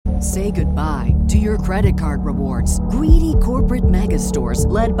Say goodbye to your credit card rewards. Greedy corporate mega stores,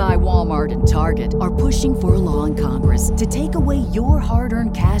 led by Walmart and Target, are pushing for a law in Congress to take away your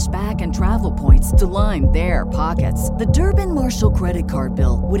hard-earned cash back and travel points to line their pockets. The Durbin-Marshall credit card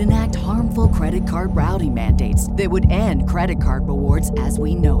bill would enact harmful credit card routing mandates that would end credit card rewards as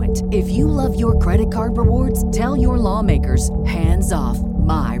we know it. If you love your credit card rewards, tell your lawmakers, hands off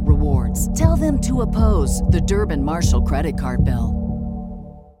my rewards. Tell them to oppose the Durbin-Marshall credit card bill.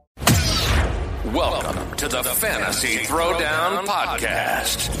 Welcome to the Fantasy Throwdown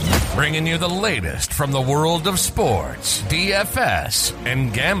Podcast, bringing you the latest from the world of sports, DFS,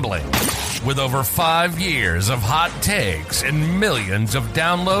 and gambling. With over 5 years of hot takes and millions of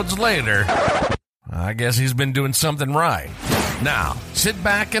downloads later, I guess he's been doing something right. Now, sit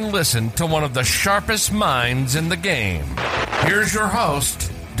back and listen to one of the sharpest minds in the game. Here's your host,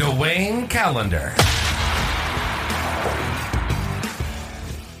 Dwayne Callender.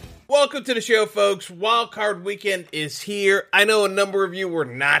 Welcome to the show, folks. Wildcard Weekend is here. I know a number of you were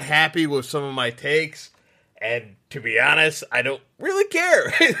not happy with some of my takes, and to be honest, I don't really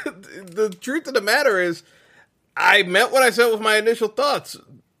care. The truth of the matter is, I meant what I said with my initial thoughts.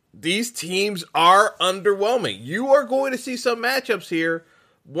 These teams are underwhelming. You are going to see some matchups here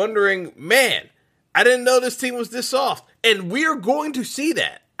wondering, man, I didn't know this team was this soft. And we are going to see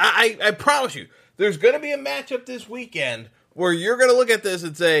that. I promise you. There's going to be a matchup this weekend where you're going to look at this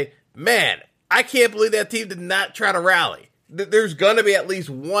and say, man, I can't believe that team did not try to rally. There's going to be at least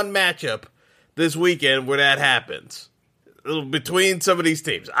one matchup this weekend where that happens between some of these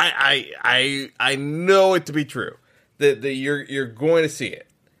teams. I know it to be true that you're going to see it.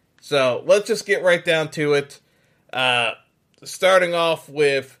 So let's just get right down to it. Starting off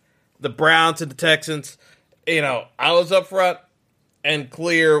with the Browns and the Texans. You know, I was up front and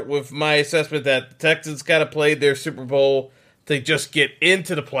clear with my assessment that the Texans kind of played their Super Bowl to just get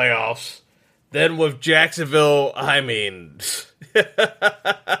into the playoffs. Then with Jacksonville, I mean,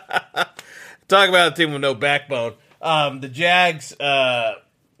 talk about a team with no backbone. The Jags,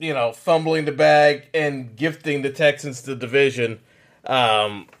 fumbling the bag and gifting the Texans the division.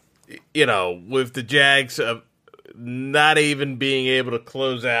 With the Jags not even being able to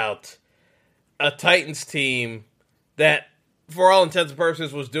close out a Titans team that, for all intents and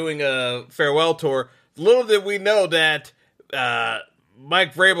purposes, was doing a farewell tour. Little did we know that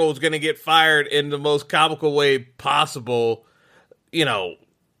Mike Vrabel was going to get fired in the most comical way possible. You know,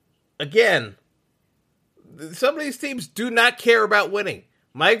 again, some of these teams do not care about winning.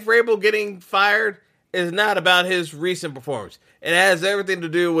 Mike Vrabel getting fired is not about his recent performance. It has everything to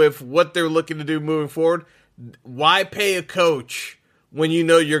do with what they're looking to do moving forward. Why pay a coach when you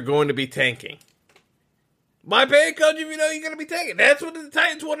know you're going to be tanking? Why pay a coach if you know you're going to be tanking? That's what the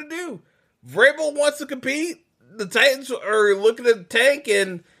Titans want to do. Vrabel wants to compete. The Titans are looking to tank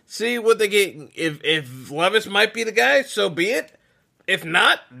and see what they get. If Levis might be the guy, so be it. If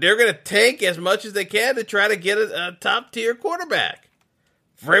not, they're going to tank as much as they can to try to get a top-tier quarterback.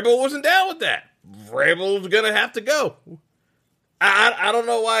 Vrabel wasn't down with that. Vrabel's going to have to go. I don't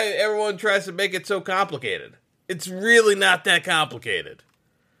know why everyone tries to make it so complicated. It's really not that complicated.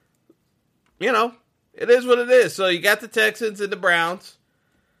 You know, it is what it is. So you got the Texans and the Browns.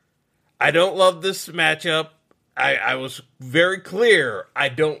 I don't love this matchup. I was very clear I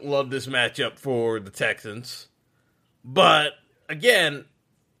don't love this matchup for the Texans. But, again,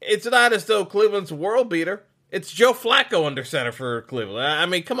 it's not as though Cleveland's a world beater. It's Joe Flacco under center for Cleveland. I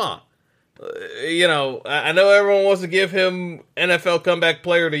mean, come on. I know everyone wants to give him NFL Comeback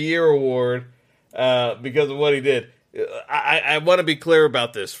Player of the Year award because of what he did. I want to be clear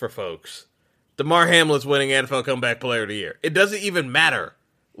about this for folks. DeMar Hamlin's winning NFL Comeback Player of the Year. It doesn't even matter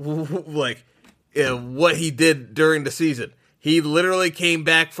what he did during the season. He literally came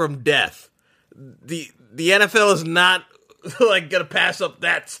back from death. The NFL is not going to pass up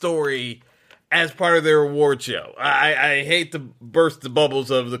that story as part of their award show. I hate to burst the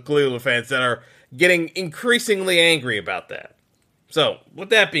bubbles of the Cleveland fans that are getting increasingly angry about that. So, with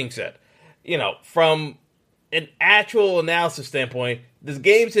that being said, from an actual analysis standpoint, this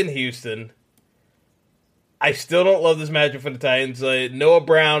game's in Houston. I still don't love this matchup for the Titans. Noah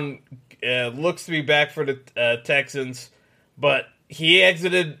Brown looks to be back for the Texans, but he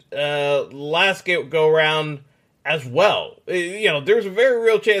exited last go-around as well. There's a very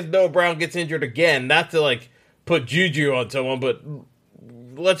real chance Noah Brown gets injured again. Not to, put juju on someone, but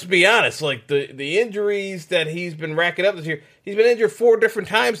let's be honest. The injuries that he's been racking up this year, he's been injured 4 different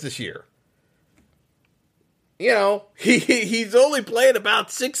times this year. He's only played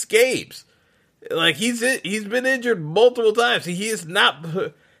about 6 games. He's been injured multiple times. He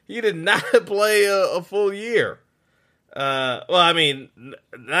did not play a full year. Not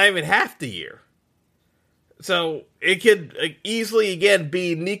even half the year. So it could easily, again,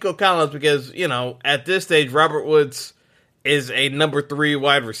 be Nico Collins because, at this stage, Robert Woods is a number 3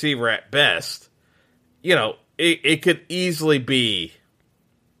 wide receiver at best. It could easily be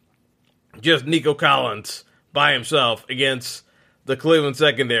just Nico Collins by himself against the Cleveland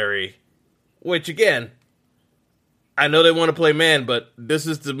secondary, which, again, I know they want to play man, but this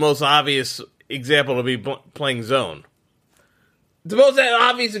is the most obvious example to be playing zone. The most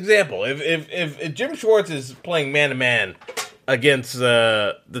obvious example. If Jim Schwartz is playing man-to-man against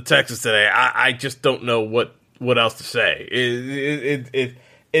the Texans today, I just don't know what else to say.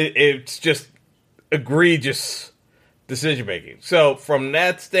 It's just egregious decision-making. So from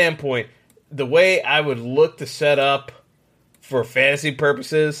that standpoint, the way I would look to set up for fantasy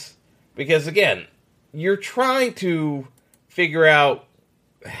purposes, because, again, you're trying to figure out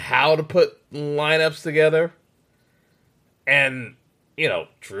how to put lineups together. And,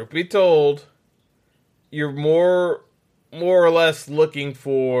 truth be told, you're more or less looking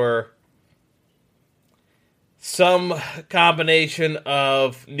for some combination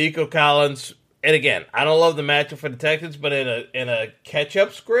of Nico Collins. And again, I don't love the matchup for the Texans, but in a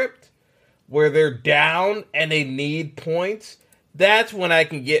catch-up script where they're down and they need points, that's when I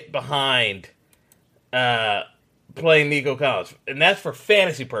can get behind playing Nico Collins. And that's for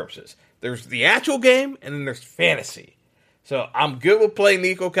fantasy purposes. There's the actual game, and then there's fantasy. So I'm good with playing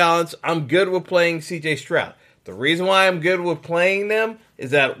Nico Collins. I'm good with playing C.J. Stroud. The reason why I'm good with playing them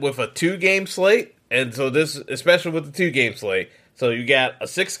is that with a 2-game slate, and so this, especially with the 2-game slate, so you got a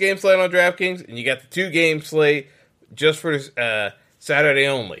 6-game slate on DraftKings, and you got the 2-game slate just for Saturday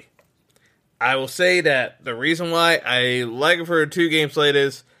only. I will say that the reason why I like it for a 2-game slate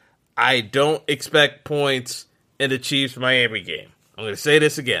is I don't expect points in the Chiefs-Miami game. I'm going to say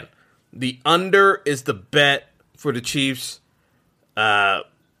this again. The under is the bet for the Chiefs Dolphins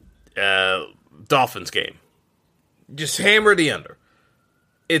game. Just hammer the under.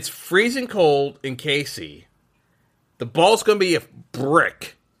 It's freezing cold in KC. The ball's going to be a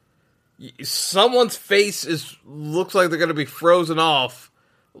brick. Someone's face looks like they're going to be frozen off,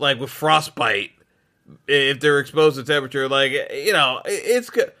 like with frostbite, if they're exposed to temperature. It's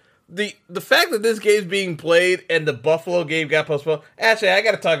good. The fact that this game's being played and the Buffalo game got postponed. Actually, I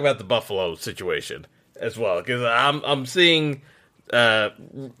got to talk about the Buffalo situation as well, because I'm seeing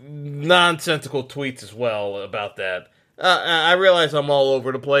nonsensical tweets as well about that. I realize I'm all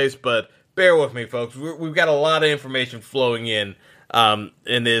over the place, but bear with me, folks. We've got a lot of information flowing in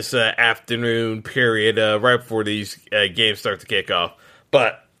this afternoon period right before these games start to kick off.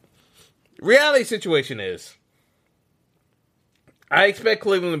 But reality situation is, I expect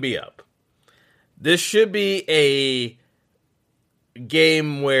Cleveland to be up. This should be a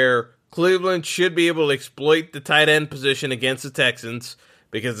game where Cleveland should be able to exploit the tight end position against the Texans,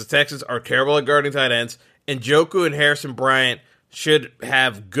 because the Texans are terrible at guarding tight ends, and Njoku and Harrison Bryant should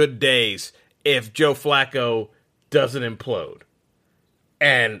have good days if Joe Flacco doesn't implode.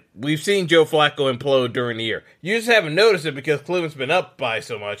 And we've seen Joe Flacco implode during the year. You just haven't noticed it because Cleveland's been up by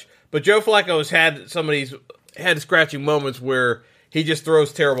so much, but Joe Flacco has had some of these head-scratching moments where he just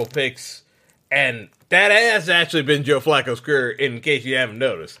throws terrible picks, and that has actually been Joe Flacco's career, in case you haven't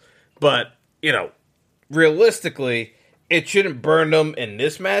noticed. But, realistically, it shouldn't burn them in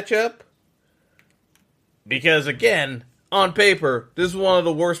this matchup. Because, again, on paper, this is one of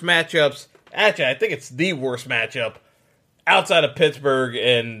the worst matchups. Actually, I think it's the worst matchup outside of Pittsburgh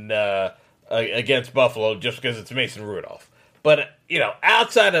and against Buffalo, just because it's Mason Rudolph. But,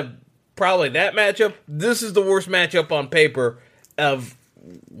 outside of probably that matchup, this is the worst matchup on paper of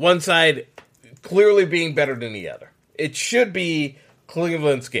one side clearly being better than the other. It should be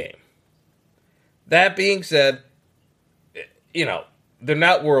Cleveland's game. That being said, they're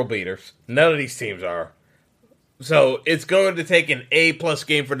not world beaters. None of these teams are. So it's going to take an A-plus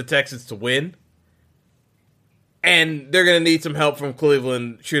game for the Texans to win. And they're going to need some help from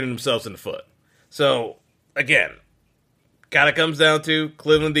Cleveland shooting themselves in the foot. So, again, kind of comes down to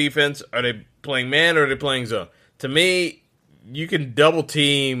Cleveland defense. Are they playing man or are they playing zone? To me, you can double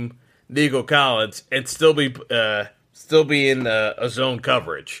team Nico Collins and still be in a zone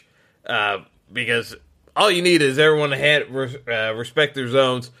coverage, because all you need is everyone to respect their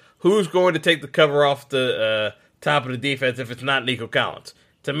zones. Who's going to take the cover off the top of the defense if it's not Nico Collins?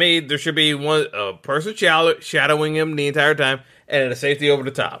 To me, there should be a person shadowing him the entire time, and a safety over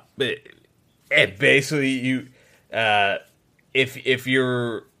the top. And basically, if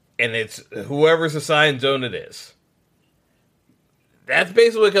you're, and it's whoever's assigned zone it is. That's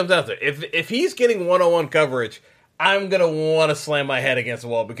basically what it comes down to. If he's getting one-on-one coverage, I'm going to want to slam my head against the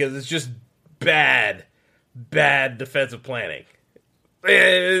wall because it's just bad bad defensive planning.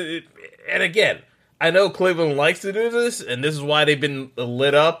 And again, I know Cleveland likes to do this, and this is why they've been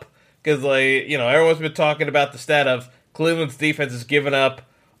lit up. Because, everyone's been talking about the stat of Cleveland's defense has given up,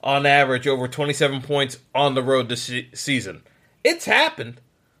 on average, over 27 points on the road this season. It's happened.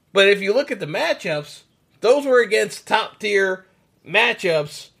 But if you look at the matchups, those were against top-tier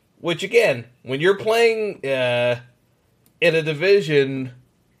matchups, which, again, when you're playing in a division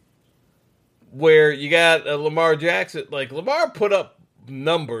where you got Lamar Jackson, Lamar put up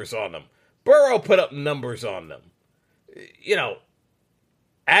numbers on them. Burrow put up numbers on them.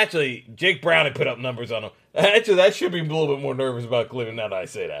 Actually, Jake Browning put up numbers on them. Actually, I should be a little bit more nervous about Cleveland now that I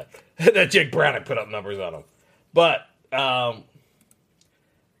say that. That Jake Browning put up numbers on them. But,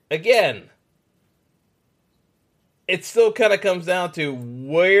 again, it still kind of comes down to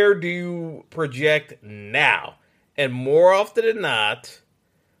where do you project now? And more often than not,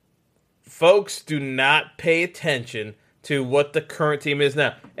 folks do not pay attention to what the current team is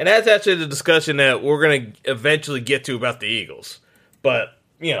now. And that's actually the discussion that we're going to eventually get to about the Eagles. But,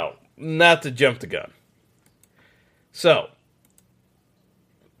 not to jump the gun. So,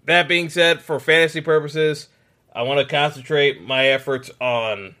 that being said, for fantasy purposes, I want to concentrate my efforts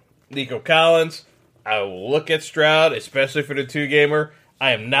on Nico Collins. I will look at Stroud, especially for the two-gamer.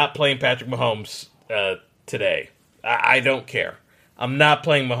 I am not playing Patrick Mahomes today. I don't care. I'm not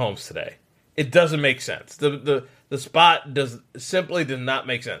playing Mahomes today. It doesn't make sense. The spot does not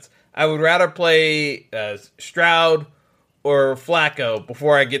make sense. I would rather play Stroud or Flacco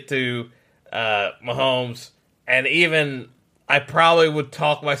before I get to Mahomes. And even I probably would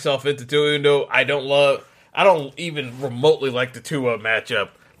talk myself into Tua, even though I don't even remotely like the Tua matchup.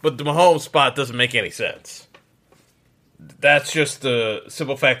 But the Mahomes spot doesn't make any sense. That's just the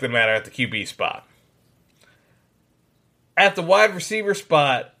simple fact of the matter at the QB spot. At the wide receiver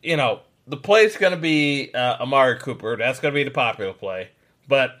spot, the play's going to be Amari Cooper. That's going to be the popular play.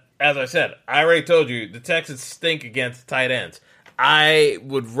 But as I said, I already told you, the Texans stink against tight ends. I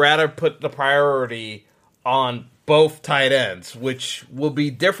would rather put the priority on both tight ends, which will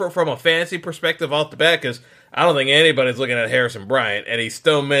be different from a fantasy perspective off the bat, because I don't think anybody's looking at Harrison Bryant, and he's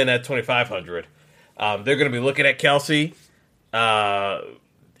still min at 2,500. They're going to be looking at Kelsey, and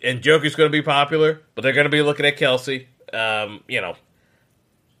Joker's going to be popular, but they're going to be looking at Kelsey.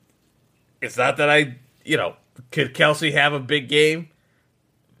 It's not that could Kelsey have a big game?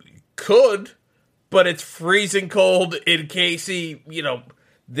 Could, but it's freezing cold in KC.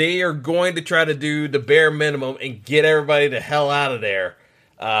 They are going to try to do the bare minimum and get everybody the hell out of there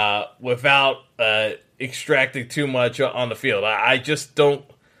without extracting too much on the field. I just don't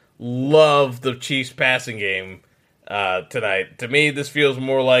love the Chiefs passing game tonight. To me, this feels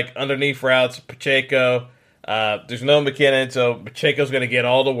more like underneath routes, Pacheco. There's no McKinnon, so Pacheco's going to get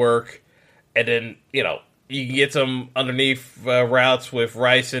all the work. And then, you can get some underneath routes with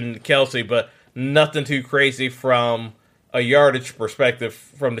Rice and Kelsey, but nothing too crazy from a yardage perspective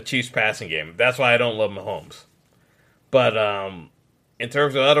from the Chiefs passing game. That's why I don't love Mahomes. But in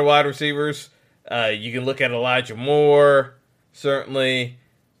terms of other wide receivers, you can look at Elijah Moore, certainly.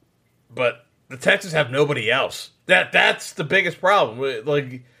 But the Texans have nobody else. That's the biggest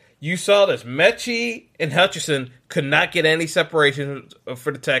problem. You saw this. Mechie and Hutchinson could not get any separation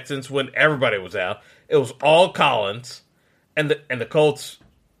for the Texans when everybody was out. It was all Collins, and the Colts.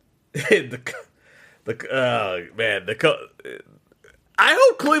 I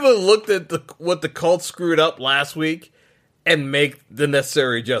hope Cleveland looked at what the Colts screwed up last week and make the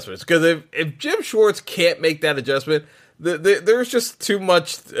necessary adjustments. Because if Jim Schwartz can't make that adjustment, there's just too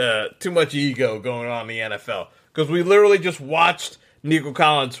much ego going on in the NFL. Because we literally just watched Nico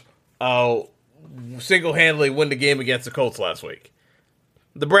Collins single-handedly win the game against the Colts last week.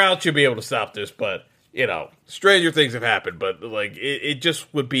 The Browns should be able to stop this, but, stranger things have happened. But, it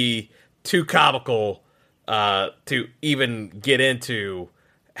just would be too comical to even get into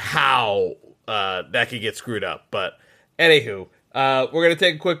how that could get screwed up. But, anywho, we're going to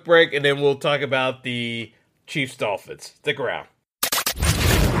take a quick break, and then we'll talk about the Chiefs-Dolphins. Stick around.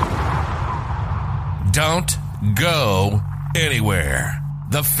 Don't go anywhere.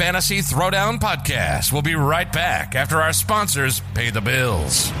 The Fantasy Throwdown Podcast will be right back after our sponsors pay the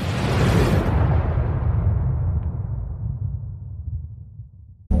bills.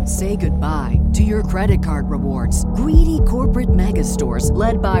 Say goodbye to your credit card rewards. Greedy corporate mega stores,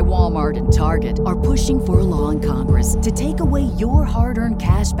 led by Walmart and Target, are pushing for a law in Congress to take away your hard-earned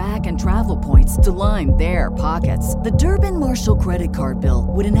cash back and travel points to line their pockets. The Durbin-Marshall credit card bill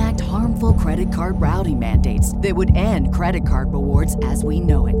would enact harmful credit card routing mandates that would end credit card rewards as we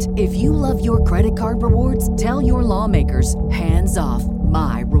know it. If you love your credit card rewards, tell your lawmakers, hands off.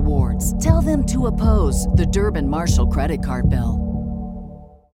 my rewards. Tell them to oppose the Durbin Marshall credit card bill.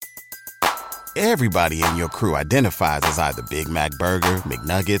 Everybody in your crew identifies as either Big Mac Burger,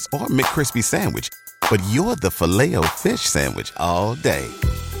 McNuggets, or McCrispy Sandwich. But you're the Filet-O-Fish Sandwich all day.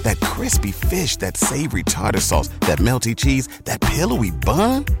 That crispy fish, that savory tartar sauce, that melty cheese, that pillowy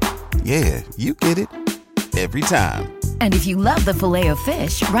bun. Yeah, you get it. Every time. And if you love the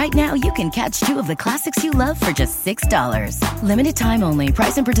Filet-O-Fish, right now you can catch 2 of the classics you love for just $6. Limited time only.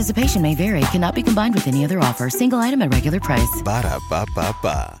 Price and participation may vary. Cannot be combined with any other offer. Single item at regular price.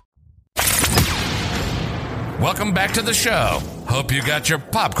 Ba-da-ba-ba-ba. Welcome back to the show. Hope you got your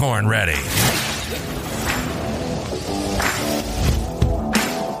popcorn ready.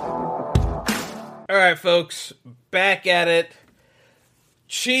 All right, folks, back at it.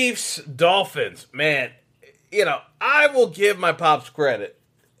 Chiefs, Dolphins. Man, I will give my Pops credit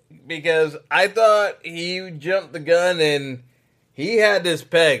because I thought he jumped the gun and he had this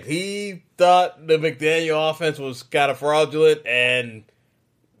pegged. He thought the McDaniel offense was kind of fraudulent and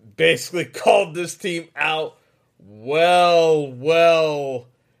basically called this team out well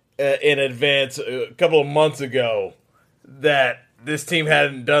in advance a couple of months ago that this team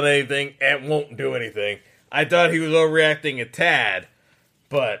hadn't done anything and won't do anything. I thought he was overreacting a tad,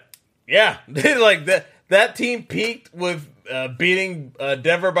 but yeah, like that team peaked with beating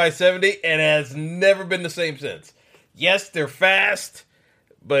Denver by 70 and has never been the same since. Yes, they're fast,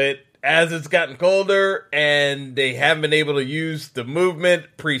 but as it's gotten colder and they haven't been able to use the movement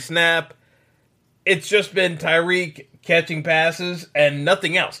pre-snap, it's just been Tyreek catching passes and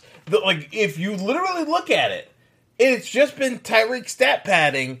nothing else. If you literally look at it, it's just been Tyreek stat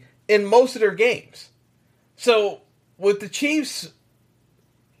padding in most of their games. So, with the Chiefs,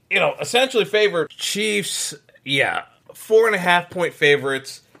 essentially favored. Chiefs, 4.5-point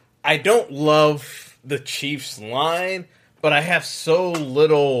favorites. I don't love the Chiefs line, but I have so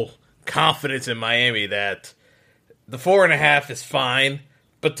little confidence in Miami that the 4.5 is fine.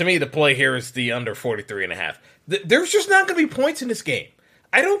 But to me, the play here is the under 43.5. There's just not going to be points in this game.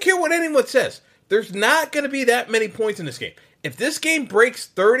 I don't care what anyone says. There's not going to be that many points in this game. If this game breaks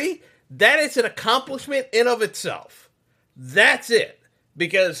 30, that is an accomplishment in of itself. That's it.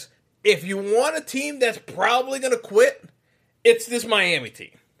 Because if you want a team that's probably going to quit, it's this Miami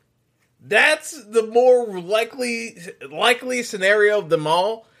team. That's the more likely scenario of them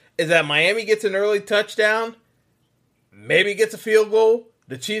all, is that Miami gets an early touchdown, maybe gets a field goal,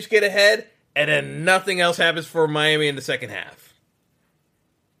 the Chiefs get ahead, and then nothing else happens for Miami in the second half.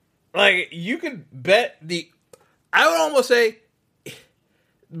 You could bet I would almost say,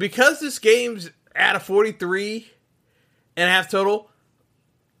 because this game's at a 43.5 total,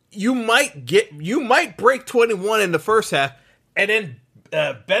 you might break 21 in the first half, and then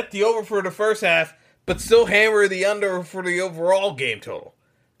bet the over for the first half, but still hammer the under for the overall game total.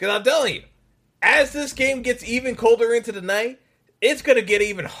 Because I'm telling you, as this game gets even colder into the night, it's going to get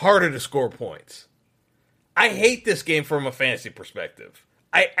even harder to score points. I hate this game from a fantasy perspective.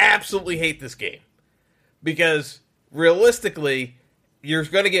 I absolutely hate this game. Because, realistically, you're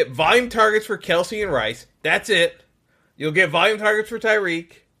going to get volume targets for Kelsey and Rice. That's it. You'll get volume targets for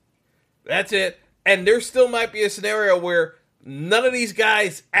Tyreek. That's it. And there still might be a scenario where none of these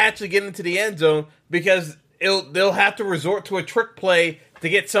guys actually get into the end zone because they'll have to resort to a trick play to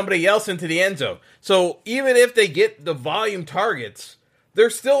get somebody else into the end zone. So even if they get the volume targets,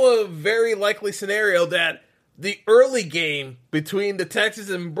 there's still a very likely scenario that the early game between the Texans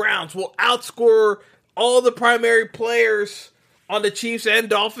and Browns will outscore all the primary players on the Chiefs and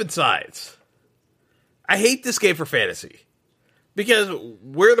Dolphins sides. I hate this game for fantasy because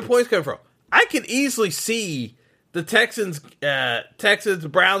where are the points coming from? I could easily see the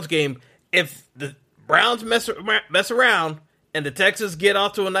Texans-Browns game if the Browns mess around and the Texans get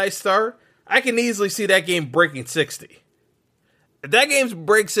off to a nice start. I can easily see that game breaking 60. If that game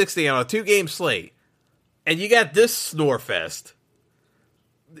breaks 60 on a 2-game slate, and you got this snore fest,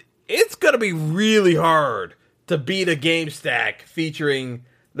 it's going to be really hard to beat a game stack featuring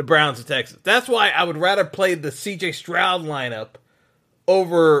the Browns and Texans. That's why I would rather play the CJ Stroud lineup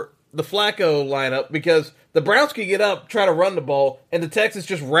over the Flacco lineup, because the Browns can get up, try to run the ball, and the Texans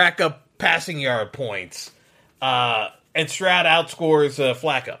just rack up passing yard points. And Stroud outscores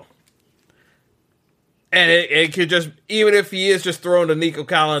Flacco. And it could just, even if he is just throwing to Nico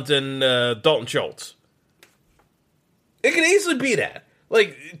Collins and Dalton Schultz, it could easily be that.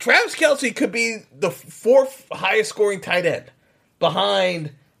 Travis Kelce could be the 4th highest scoring tight end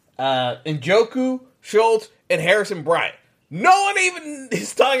behind Njoku, Schultz, and Harrison Bryant. No one even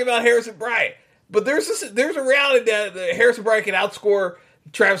is talking about Harrison Bryant. But there's a reality that Harrison Bryant can outscore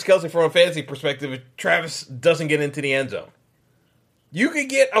Travis Kelce from a fantasy perspective if Travis doesn't get into the end zone. You could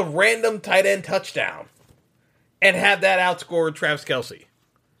get a random tight end touchdown and have that outscore Travis Kelce.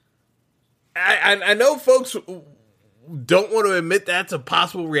 I know folks don't want to admit that's a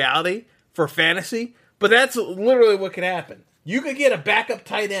possible reality for fantasy, but that's literally what could happen. You could get a backup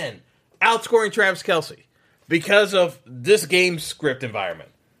tight end outscoring Travis Kelce because of this game's script environment.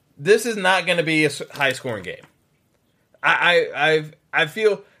 This is not going to be a high-scoring game. I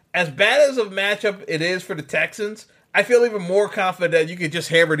feel, as bad as a matchup it is for the Texans, I feel even more confident that you could just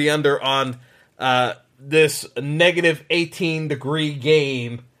hammer the under on this negative 18-degree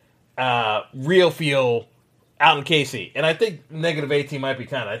game, real feel out in KC. And I think negative 18 might be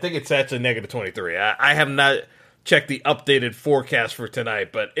kind of. I think it's actually negative 23. I have not checked the updated forecast for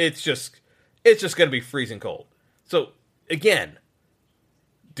tonight, but it's just going to be freezing cold. So, again,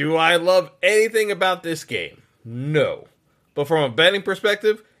 do I love anything about this game? No. But from a betting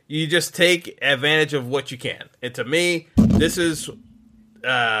perspective, you just take advantage of what you can. And to me, this is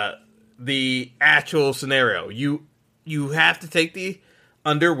the actual scenario. You have to take the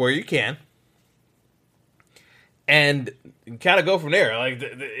under where you can and kind of go from there. Like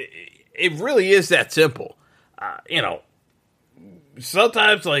it really is that simple.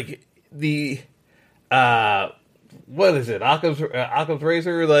 Sometimes like the what is it? Occam's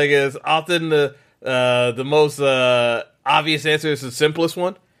razor, like, is often the most obvious answer is the simplest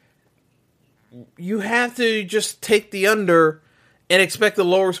one. You have to just take the under and expect a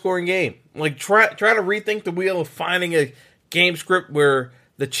lower scoring game. Like try to rethink the wheel of finding a game script where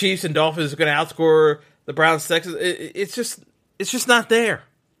the Chiefs and Dolphins are going to outscore the Browns, Texans. It's just not there.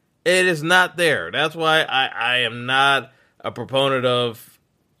 It is not there. That's why I am not a proponent of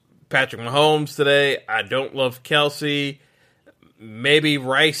Patrick Mahomes today. I don't love Kelce. Maybe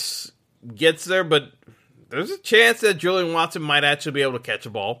Rice gets there, but there's a chance that Julian Watson might actually be able to catch a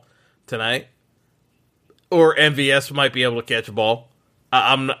ball tonight, or MVS might be able to catch a ball.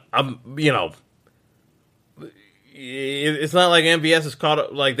 It's not like MVS has caught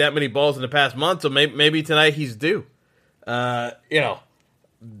up like that many balls in the past month, so maybe tonight he's due. My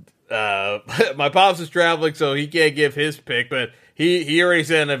pops is traveling, so he can't give his pick, but he already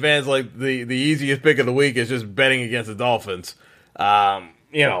said in advance, like, the easiest pick of the week is just betting against the Dolphins.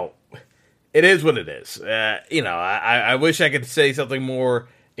 It is what it is. I wish I could say something more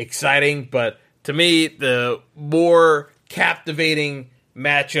exciting, but to me, the more captivating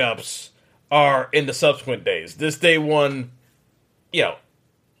matchups are in the subsequent days. This day one,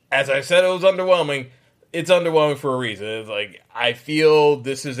 as I said, it was underwhelming. It's underwhelming for a reason. It's like, I feel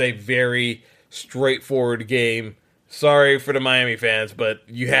this is a very straightforward game. Sorry for the Miami fans, but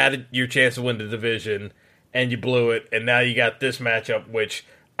you had your chance to win the division, and you blew it, and now you got this matchup, which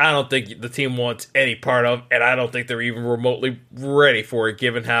I don't think the team wants any part of, and I don't think they're even remotely ready for it,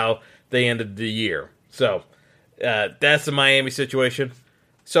 given how they ended the year. So, that's the Miami situation.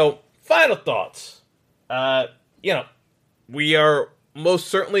 So, final thoughts. We are most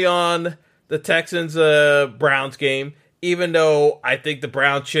certainly on the Texans-Browns game, even though I think the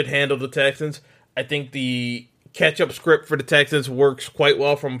Browns should handle the Texans. I think the catch-up script for the Texans works quite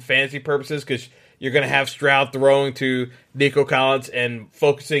well from fantasy purposes, because you're going to have Stroud throwing to Nico Collins and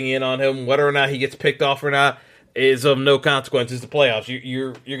focusing in on him. Whether or not he gets picked off or not is of no consequence. It's the playoffs.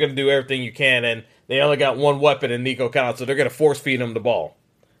 You're going to do everything you can, and they only got one weapon in Nico Collins, so they're going to force-feed him the ball.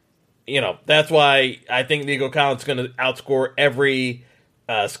 That's why I think Nico Collins is going to outscore every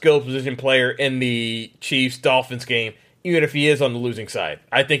skill position player in the Chiefs-Dolphins game, even if he is on the losing side.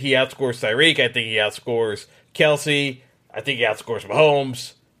 I think he outscores Tyreek. I think he outscores Kelce. I think he outscores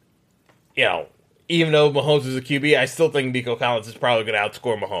Mahomes. Even though Mahomes is a QB, I still think Nico Collins is probably going to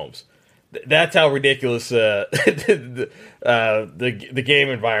outscore Mahomes. That's how ridiculous the game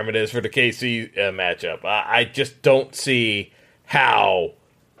environment is for the KC matchup. I just don't see how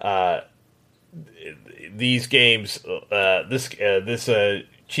these games, this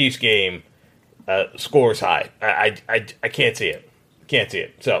Chiefs game, scores high. I can't see it. Can't see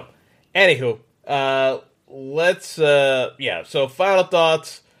it. So, anywho, let's So, final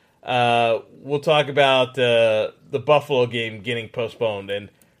thoughts. We'll talk about the Buffalo game getting postponed, and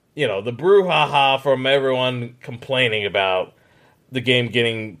the brouhaha from everyone complaining about the game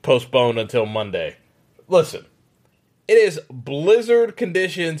getting postponed until Monday. Listen, it is blizzard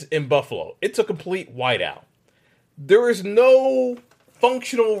conditions in Buffalo. It's a complete whiteout. There is no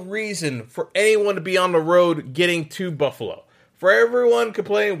functional reason for anyone to be on the road getting to Buffalo. For everyone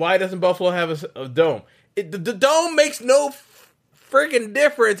complaining, why doesn't Buffalo have a dome? The dome makes no friggin'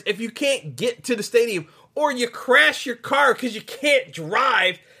 difference if you can't get to the stadium, or you crash your car because you can't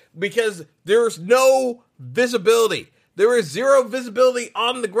drive because there's no visibility. There is zero visibility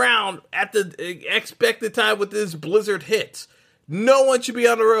on the ground at the expected time when this blizzard hits. No one should be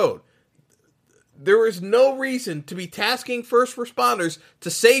on the road. There is no reason to be tasking first responders to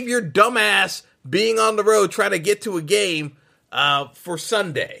save your dumbass being on the road trying to get to a game for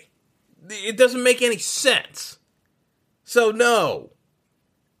Sunday. It doesn't make any sense. So no.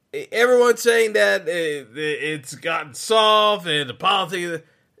 Everyone's saying that it's gotten soft and the politics.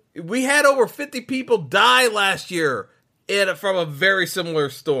 We had over 50 people die last year from a very similar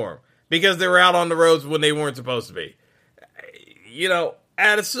storm because they were out on the roads when they weren't supposed to be.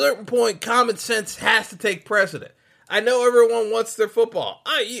 At a certain point, common sense has to take precedent. I know everyone wants their football.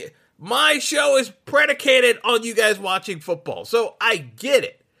 My show is predicated on you guys watching football, so I get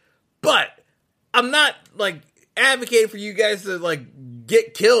it. But I'm not, advocating for you guys to,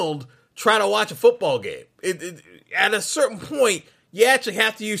 get killed trying to watch a football game. At a certain point, you actually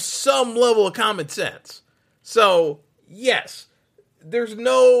have to use some level of common sense. So, yes, there's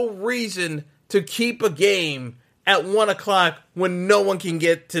no reason to keep a game at 1 o'clock when no one can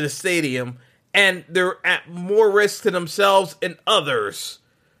get to the stadium, and they're at more risk to themselves and others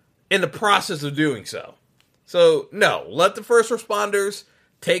in the process of doing so. So, no, let the first responders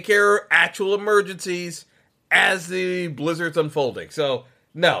take care of actual emergencies as the blizzard's unfolding. So,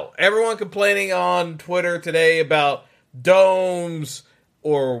 no, everyone complaining on Twitter today about domes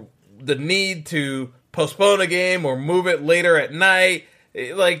or the need to postpone a game or move it later at night,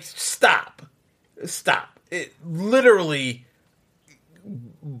 stop. It literally,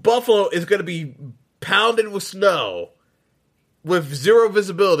 Buffalo is going to be pounded with snow with zero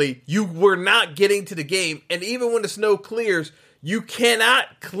visibility. You were not getting to the game, and even when the snow clears, you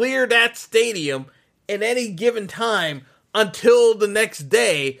cannot clear that stadium in any given time until the next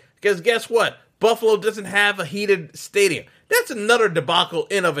day, because guess what? Buffalo doesn't have a heated stadium. That's another debacle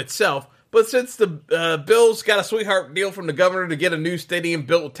in of itself, but since the Bills got a sweetheart deal from the governor to get a new stadium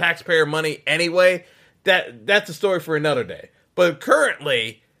built with taxpayer money anyway, that's a story for another day. But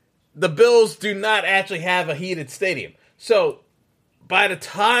currently, the Bills do not actually have a heated stadium. So, by the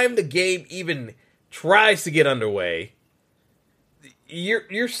time the game even tries to get underway,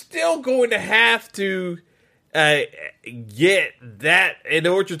 you're still going to have to get that in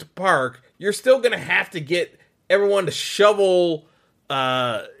Orchard Park. You're still going to have to get everyone to shovel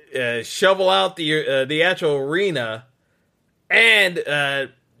out the actual arena and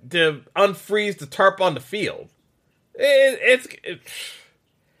to unfreeze the tarp on the field. Like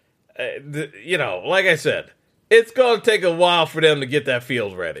I said, it's going to take a while for them to get that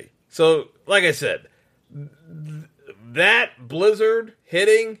field ready. So, like I said, that blizzard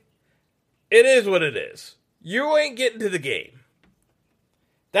hitting, it is what it is. You ain't getting to the game.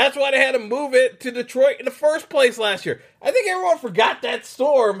 That's why they had to move it to Detroit in the first place last year. I think everyone forgot that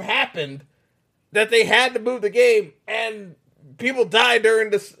storm happened, that they had to move the game, and people died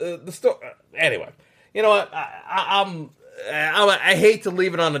during the storm. Anyway, you know what? I hate to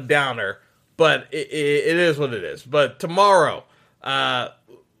leave it on a downer, but it is what it is. But tomorrow,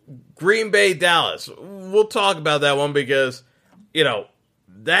 Green Bay, Dallas. We'll talk about that one because,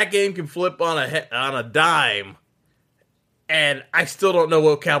 that game can flip on a dime, and I still don't know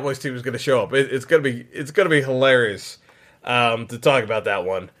what Cowboys team is going to show up. It's gonna be hilarious to talk about that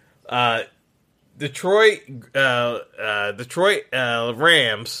one. Detroit Rams.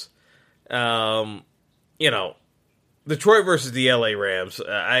 Detroit versus the LA Rams.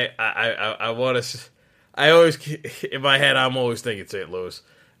 I want to. I always, in my head, I'm always thinking St. Louis.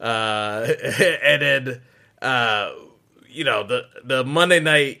 And then, the Monday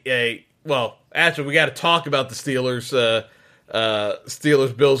night, actually, we got to talk about the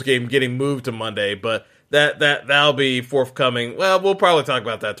Steelers-Bills game getting moved to Monday, but that'll be forthcoming. Well, we'll probably talk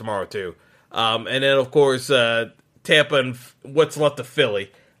about that tomorrow, too. And then, of course, Tampa and what's left of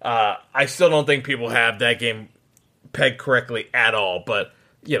Philly. I still don't think people have that game pegged correctly at all, but,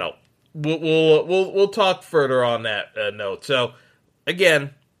 we'll talk further on that note. So,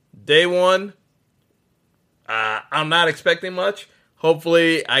 again, day one, I'm not expecting much.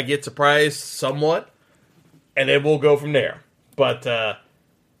 Hopefully, I get surprised somewhat, and then we'll go from there. But,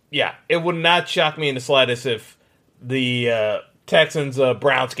 it would not shock me in the slightest if the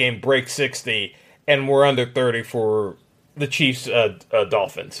Texans-Browns game breaks 60 and we're under 30 for the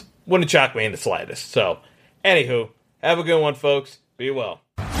Chiefs-Dolphins. Wouldn't shock me in the slightest. So, anywho, have a good one, folks. Be well.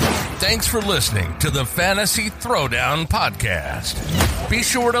 Thanks for listening to the Fantasy Throwdown Podcast. Be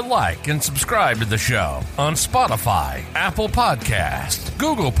sure to like and subscribe to the show on Spotify, Apple Podcast,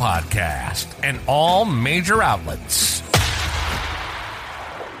 Google Podcast, and all major outlets.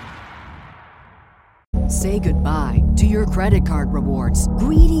 Say goodbye to your credit card rewards.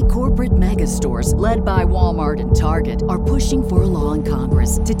 Greedy corporate corporate mega stores, led by Walmart and Target, are pushing for a law in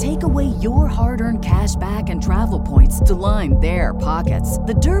Congress to take away your hard-earned cash back and travel points to line their pockets.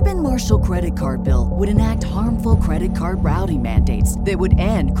 The Durbin-Marshall credit card bill would enact harmful credit card routing mandates that would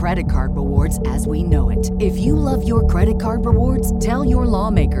end credit card rewards as we know it. If you love your credit card rewards, tell your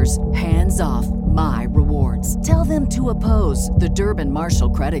lawmakers, hands off my rewards. Tell them to oppose the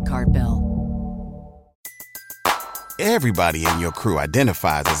Durbin-Marshall credit card bill. Everybody in your crew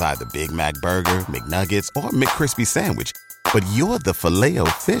identifies as either Big Mac Burger, McNuggets, or McCrispy Sandwich. But you're the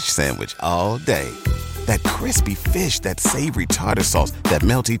Filet-O-Fish Sandwich all day. That crispy fish, that savory tartar sauce, that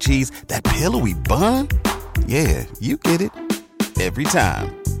melty cheese, that pillowy bun. Yeah, you get it. Every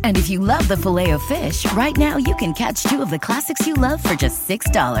time. And if you love the Filet-O-Fish, right now you can catch two of the classics you love for just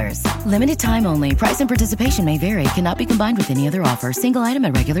 $6. Limited time only. Price and participation may vary. Cannot be combined with any other offer. Single item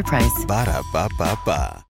at regular price. Ba-da-ba-ba-ba.